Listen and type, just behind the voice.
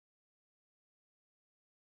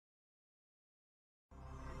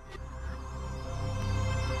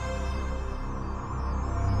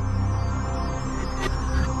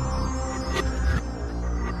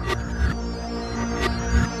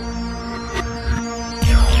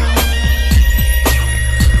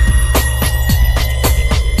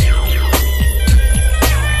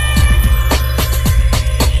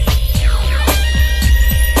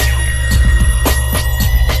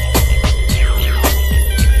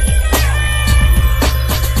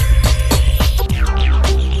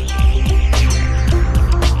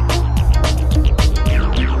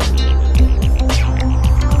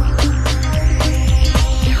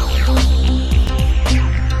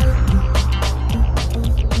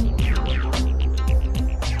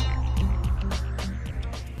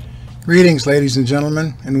Greetings, ladies and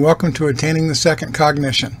gentlemen, and welcome to Attaining the Second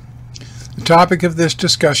Cognition. The topic of this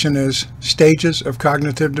discussion is stages of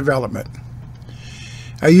cognitive development.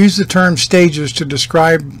 I use the term stages to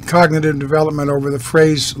describe cognitive development over the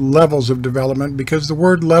phrase levels of development because the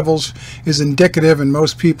word levels is indicative in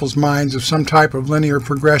most people's minds of some type of linear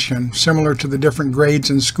progression, similar to the different grades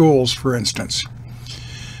in schools, for instance.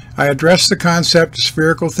 I address the concept of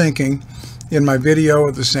spherical thinking in my video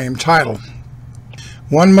of the same title.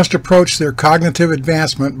 One must approach their cognitive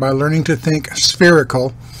advancement by learning to think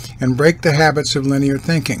spherical and break the habits of linear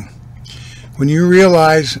thinking. When you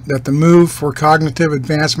realize that the move for cognitive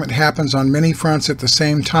advancement happens on many fronts at the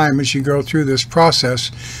same time as you go through this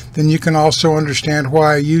process, then you can also understand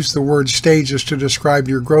why I use the word stages to describe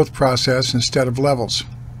your growth process instead of levels.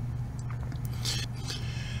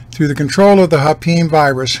 Through the control of the Beall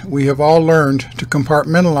virus, we have all learned to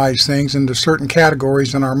compartmentalize things into certain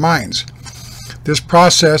categories in our minds. This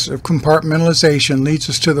process of compartmentalization leads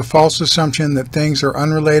us to the false assumption that things are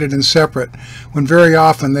unrelated and separate, when very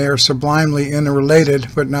often they are sublimely interrelated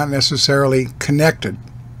but not necessarily connected.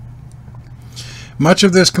 Much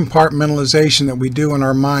of this compartmentalization that we do in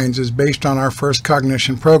our minds is based on our first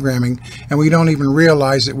cognition programming, and we don't even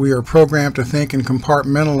realize that we are programmed to think and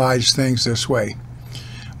compartmentalize things this way.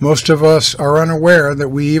 Most of us are unaware that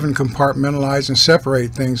we even compartmentalize and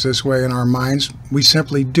separate things this way in our minds. We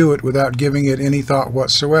simply do it without giving it any thought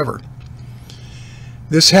whatsoever.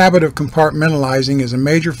 This habit of compartmentalizing is a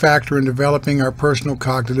major factor in developing our personal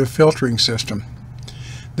cognitive filtering system.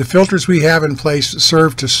 The filters we have in place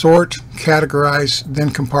serve to sort, categorize, then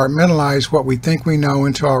compartmentalize what we think we know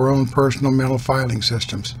into our own personal mental filing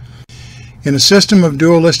systems. In a system of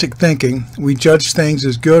dualistic thinking, we judge things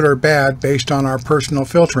as good or bad based on our personal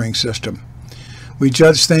filtering system. We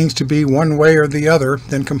judge things to be one way or the other,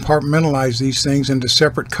 then compartmentalize these things into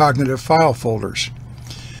separate cognitive file folders.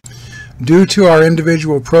 Due to our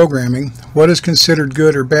individual programming, what is considered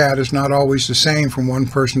good or bad is not always the same from one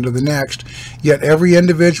person to the next, yet every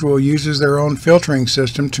individual uses their own filtering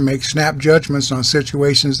system to make snap judgments on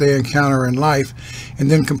situations they encounter in life,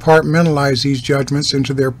 and then compartmentalize these judgments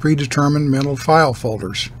into their predetermined mental file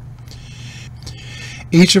folders.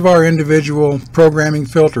 Each of our individual programming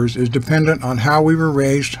filters is dependent on how we were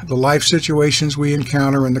raised, the life situations we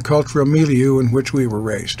encounter, and the cultural milieu in which we were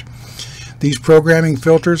raised. These programming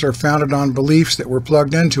filters are founded on beliefs that were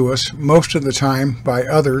plugged into us, most of the time by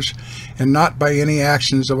others, and not by any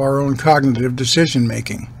actions of our own cognitive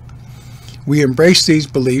decision-making. We embrace these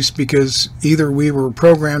beliefs because either we were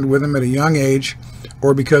programmed with them at a young age,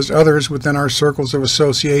 or because others within our circles of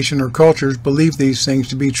association or cultures believe these things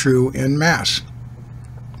to be true en masse.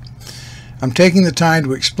 I'm taking the time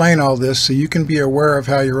to explain all this so you can be aware of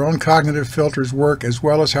how your own cognitive filters work, as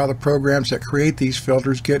well as how the programs that create these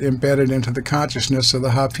filters get embedded into the consciousness of the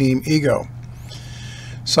Beall ego.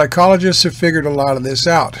 Psychologists have figured a lot of this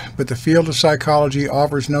out, but the field of psychology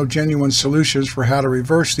offers no genuine solutions for how to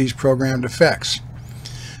reverse these programmed effects.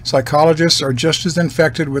 Psychologists are just as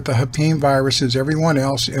infected with the Beall virus as everyone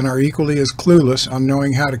else and are equally as clueless on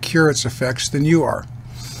knowing how to cure its effects than you are.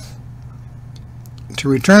 To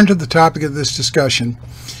return to the topic of this discussion,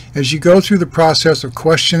 as you go through the process of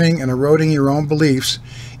questioning and eroding your own beliefs,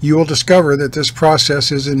 you will discover that this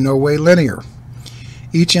process is in no way linear.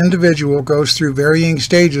 Each individual goes through varying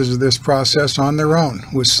stages of this process on their own,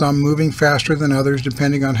 with some moving faster than others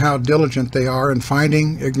depending on how diligent they are in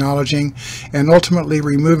finding, acknowledging, and ultimately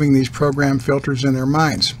removing these program filters in their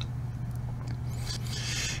minds.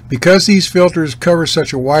 Because these filters cover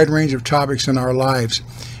such a wide range of topics in our lives,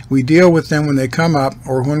 we deal with them when they come up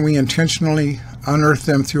or when we intentionally unearth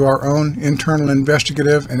them through our own internal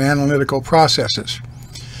investigative and analytical processes.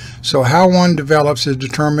 So how one develops is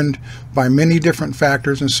determined by many different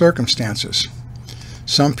factors and circumstances.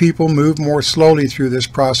 Some people move more slowly through this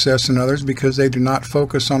process than others because they do not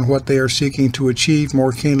focus on what they are seeking to achieve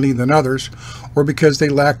more keenly than others, or because they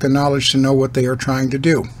lack the knowledge to know what they are trying to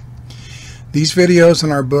do. These videos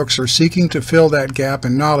and our books are seeking to fill that gap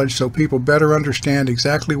in knowledge so people better understand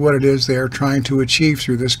exactly what it is they are trying to achieve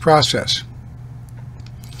through this process.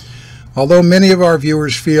 Although many of our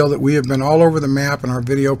viewers feel that we have been all over the map in our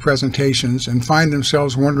video presentations and find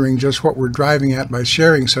themselves wondering just what we're driving at by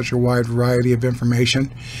sharing such a wide variety of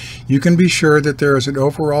information, you can be sure that there is an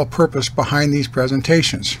overall purpose behind these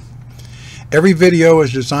presentations. Every video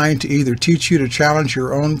is designed to either teach you to challenge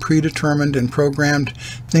your own predetermined and programmed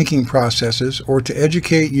thinking processes, or to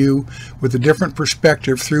educate you with a different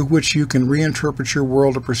perspective through which you can reinterpret your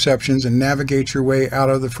world of perceptions and navigate your way out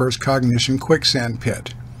of the first cognition quicksand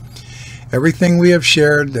pit. Everything we have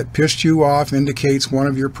shared that pissed you off indicates one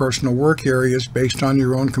of your personal work areas based on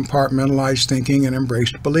your own compartmentalized thinking and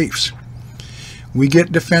embraced beliefs. We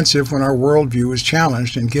get defensive when our worldview is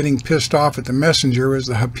challenged, and getting pissed off at the messenger is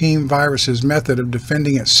the Hapim virus's method of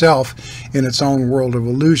defending itself in its own world of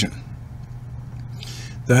illusion.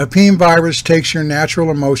 The Hapim virus takes your natural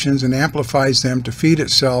emotions and amplifies them to feed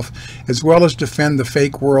itself, as well as defend the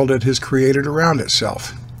fake world it has created around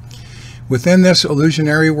itself. Within this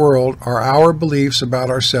illusionary world are our beliefs about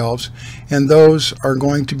ourselves, and those are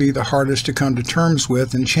going to be the hardest to come to terms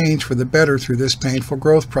with and change for the better through this painful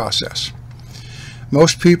growth process.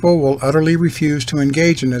 Most people will utterly refuse to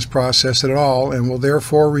engage in this process at all and will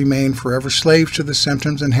therefore remain forever slaves to the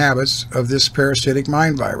symptoms and habits of this parasitic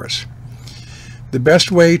mind virus. The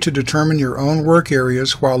best way to determine your own work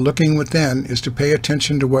areas while looking within is to pay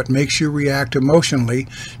attention to what makes you react emotionally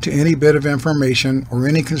to any bit of information or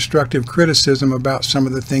any constructive criticism about some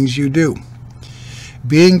of the things you do.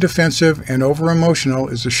 Being defensive and over-emotional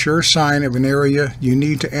is a sure sign of an area you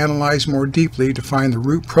need to analyze more deeply to find the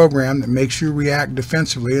root program that makes you react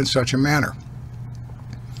defensively in such a manner.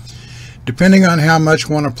 Depending on how much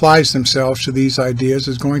one applies themselves to these ideas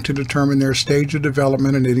is going to determine their stage of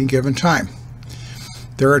development at any given time.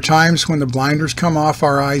 There are times when the blinders come off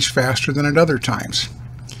our eyes faster than at other times.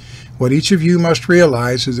 What each of you must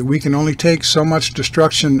realize is that we can only take so much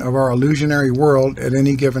destruction of our illusionary world at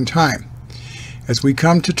any given time. As we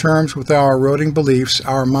come to terms with our eroding beliefs,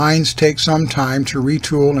 our minds take some time to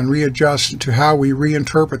retool and readjust to how we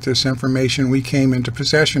reinterpret this information we came into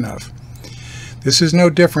possession of. This is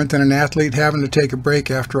no different than an athlete having to take a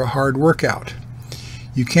break after a hard workout.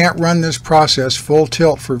 You can't run this process full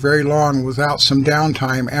tilt for very long without some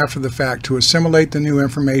downtime after the fact to assimilate the new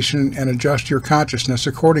information and adjust your consciousness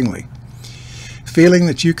accordingly. Feeling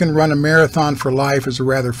that you can run a marathon for life is a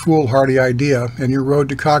rather foolhardy idea, and your road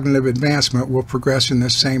to cognitive advancement will progress in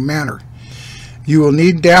this same manner. You will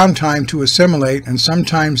need downtime to assimilate, and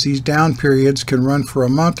sometimes these down periods can run for a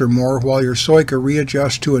month or more while your Soika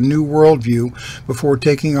readjusts to a new worldview before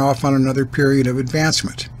taking off on another period of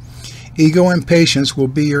advancement. Ego impatience will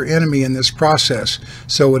be your enemy in this process,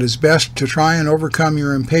 so it is best to try and overcome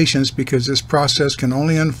your impatience because this process can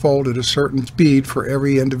only unfold at a certain speed for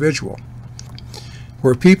every individual.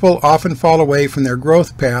 Where people often fall away from their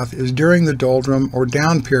growth path is during the doldrum or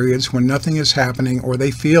down periods when nothing is happening or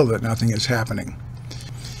they feel that nothing is happening.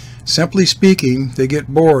 Simply speaking, they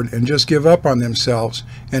get bored and just give up on themselves,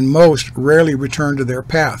 and most rarely return to their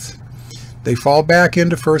path. They fall back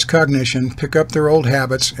into first cognition, pick up their old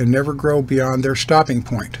habits, and never grow beyond their stopping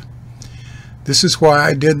point. This is why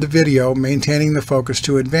I did the video, Maintaining the Focus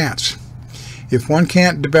to Advance. If one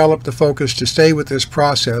can't develop the focus to stay with this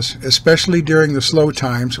process, especially during the slow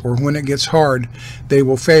times or when it gets hard, they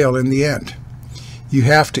will fail in the end. You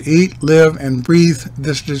have to eat, live, and breathe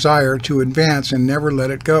this desire to advance and never let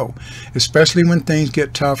it go, especially when things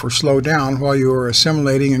get tough or slow down while you are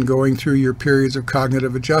assimilating and going through your periods of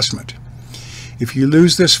cognitive adjustment. If you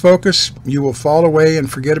lose this focus, you will fall away and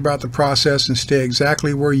forget about the process and stay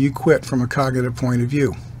exactly where you quit from a cognitive point of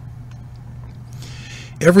view.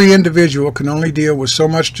 Every individual can only deal with so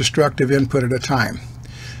much destructive input at a time.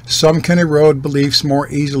 Some can erode beliefs more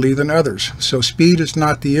easily than others, so speed is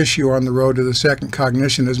not the issue on the road to the second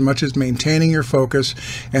cognition as much as maintaining your focus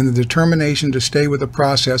and the determination to stay with the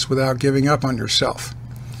process without giving up on yourself.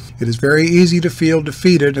 It is very easy to feel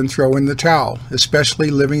defeated and throw in the towel,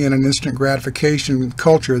 especially living in an instant gratification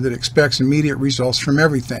culture that expects immediate results from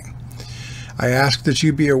everything. I ask that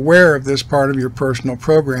you be aware of this part of your personal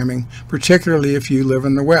programming, particularly if you live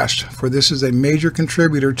in the West, for this is a major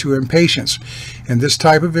contributor to impatience, and this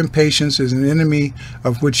type of impatience is an enemy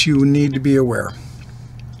of which you need to be aware.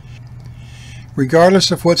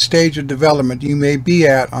 Regardless of what stage of development you may be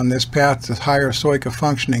at on this path to higher Soika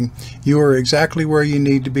functioning, you are exactly where you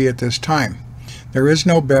need to be at this time. There is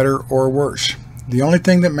no better or worse. The only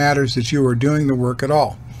thing that matters is you are doing the work at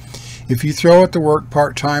all. If you throw at the work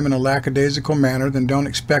part-time in a lackadaisical manner, then don't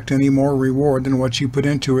expect any more reward than what you put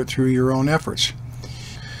into it through your own efforts.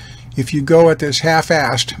 If you go at this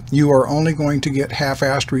half-assed, you are only going to get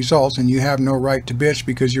half-assed results, and you have no right to bitch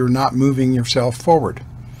because you're not moving yourself forward.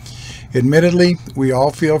 Admittedly, we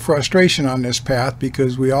all feel frustration on this path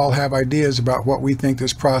because we all have ideas about what we think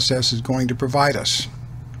this process is going to provide us.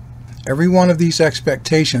 Every one of these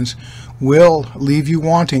expectations will leave you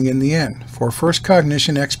wanting in the end, for first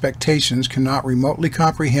cognition expectations cannot remotely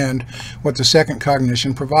comprehend what the second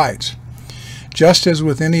cognition provides. Just as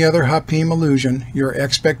with any other Hapim illusion, your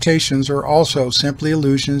expectations are also simply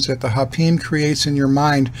illusions that the Hapim creates in your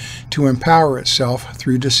mind to empower itself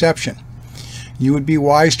through deception. You would be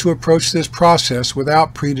wise to approach this process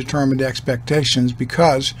without predetermined expectations,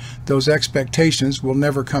 because those expectations will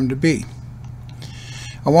never come to be.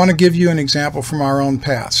 I want to give you an example from our own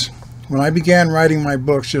paths. When I began writing my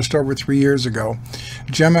books just over 3 years ago,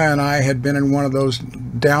 Gemma and I had been in one of those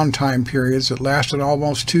downtime periods that lasted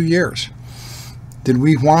almost 2 years. Did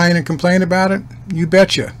we whine and complain about it? You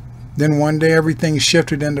betcha. Then one day everything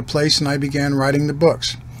shifted into place and I began writing the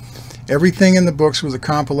books. Everything in the books was a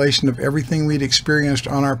compilation of everything we'd experienced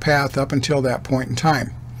on our path up until that point in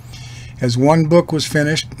time. As one book was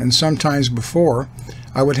finished, and sometimes before,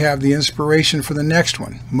 I would have the inspiration for the next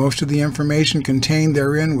one. Most of the information contained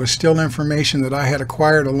therein was still information that I had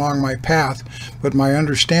acquired along my path, but my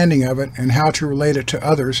understanding of it and how to relate it to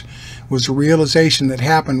others was a realization that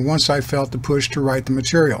happened once I felt the push to write the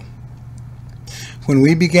material. When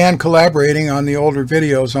we began collaborating on the older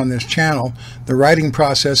videos on this channel, the writing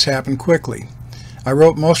process happened quickly. I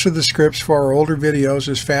wrote most of the scripts for our older videos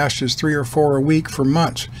as fast as 3 or 4 a week for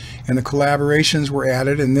months, and the collaborations were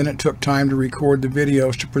added, and then it took time to record the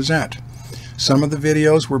videos to present. Some of the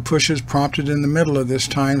videos were pushes prompted in the middle of this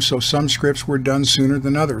time, so some scripts were done sooner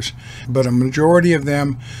than others, but a majority of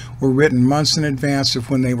them were written months in advance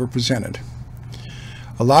of when they were presented.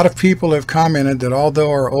 A lot of people have commented that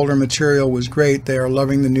although our older material was great, they are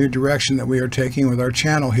loving the new direction that we are taking with our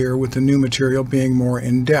channel here, with the new material being more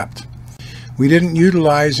in-depth. We didn't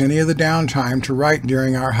utilize any of the downtime to write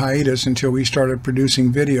during our hiatus until we started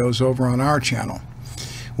producing videos over on our channel.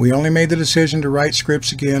 We only made the decision to write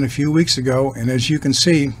scripts again a few weeks ago, and as you can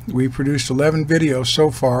see, we produced 11 videos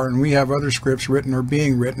so far, and we have other scripts written or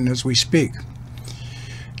being written as we speak.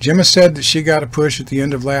 Gemma said that she got a push at the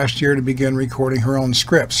end of last year to begin recording her own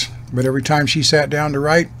scripts, but every time she sat down to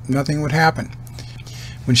write, nothing would happen.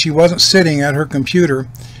 When she wasn't sitting at her computer,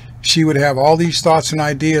 she would have all these thoughts and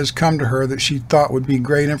ideas come to her that she thought would be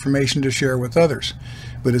great information to share with others.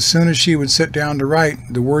 But as soon as she would sit down to write,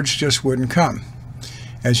 the words just wouldn't come.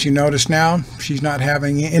 As you notice now, she's not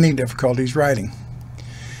having any difficulties writing.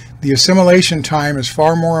 The assimilation time is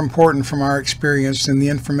far more important from our experience than the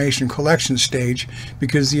information collection stage,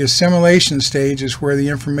 because the assimilation stage is where the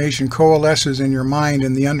information coalesces in your mind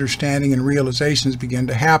and the understanding and realizations begin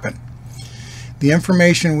to happen. The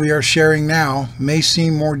information we are sharing now may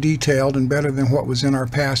seem more detailed and better than what was in our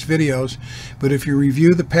past videos, but if you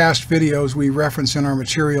review the past videos we reference in our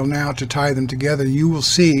material now to tie them together, you will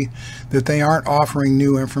see that they aren't offering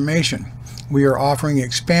new information. We are offering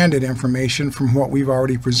expanded information from what we've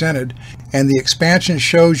already presented, and the expansion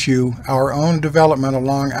shows you our own development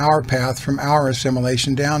along our path from our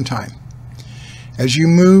assimilation downtime. As you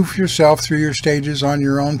move yourself through your stages on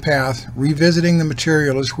your own path, revisiting the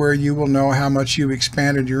material is where you will know how much you've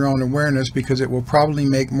expanded your own awareness, because it will probably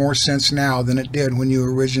make more sense now than it did when you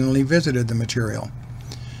originally visited the material.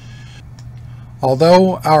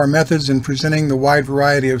 Although our methods in presenting the wide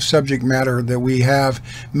variety of subject matter that we have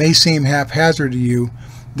may seem haphazard to you,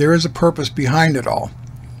 there is a purpose behind it all.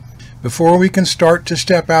 Before we can start to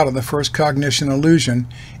step out of the first cognition illusion,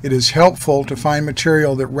 it is helpful to find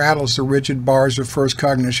material that rattles the rigid bars of first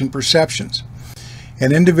cognition perceptions.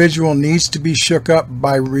 An individual needs to be shook up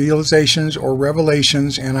by realizations or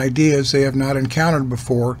revelations and ideas they have not encountered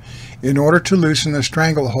before in order to loosen the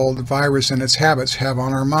stranglehold the virus and its habits have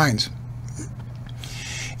on our minds.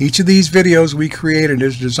 Each of these videos we created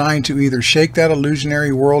is designed to either shake that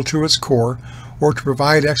illusionary world to its core, or to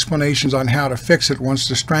provide explanations on how to fix it once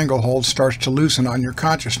the stranglehold starts to loosen on your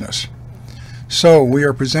consciousness. So, we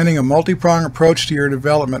are presenting a multi-pronged approach to your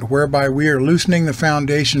development, whereby we are loosening the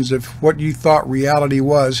foundations of what you thought reality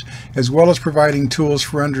was, as well as providing tools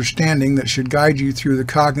for understanding that should guide you through the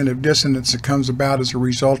cognitive dissonance that comes about as a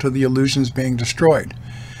result of the illusions being destroyed.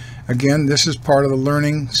 Again, this is part of the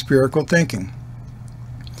learning spherical thinking.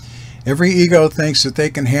 Every ego thinks that they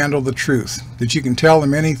can handle the truth, that you can tell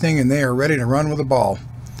them anything and they are ready to run with a ball.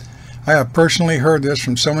 I have personally heard this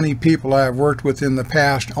from so many people I have worked with in the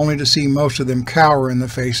past, only to see most of them cower in the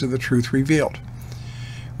face of the truth revealed.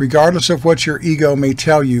 Regardless of what your ego may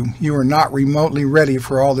tell you, you are not remotely ready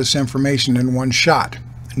for all this information in one shot.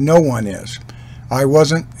 No one is. I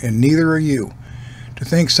wasn't, and neither are you. To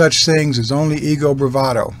think such things is only ego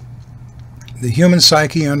bravado. The human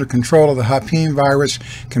psyche, under control of the Hapim virus,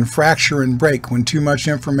 can fracture and break when too much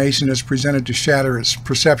information is presented to shatter its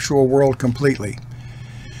perceptual world completely.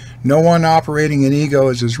 No one operating an ego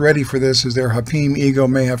is as ready for this as their Hapim ego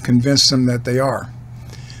may have convinced them that they are.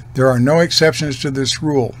 There are no exceptions to this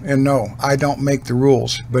rule, and no, I don't make the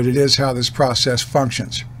rules, but it is how this process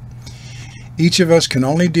functions. Each of us can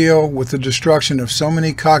only deal with the destruction of so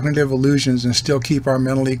many cognitive illusions and still keep our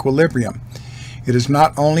mental equilibrium. It is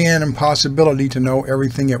not only an impossibility to know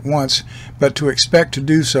everything at once, but to expect to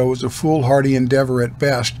do so is a foolhardy endeavor at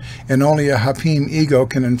best, and only a Hapim ego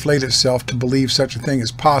can inflate itself to believe such a thing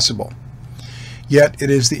is possible. Yet it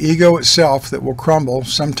is the ego itself that will crumble,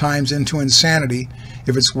 sometimes into insanity,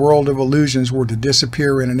 if its world of illusions were to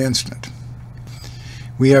disappear in an instant.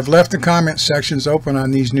 We have left the comment sections open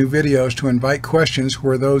on these new videos to invite questions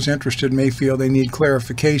where those interested may feel they need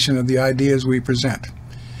clarification of the ideas we present.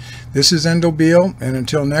 This is Endall Beall, and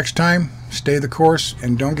until next time, stay the course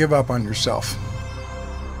and don't give up on yourself.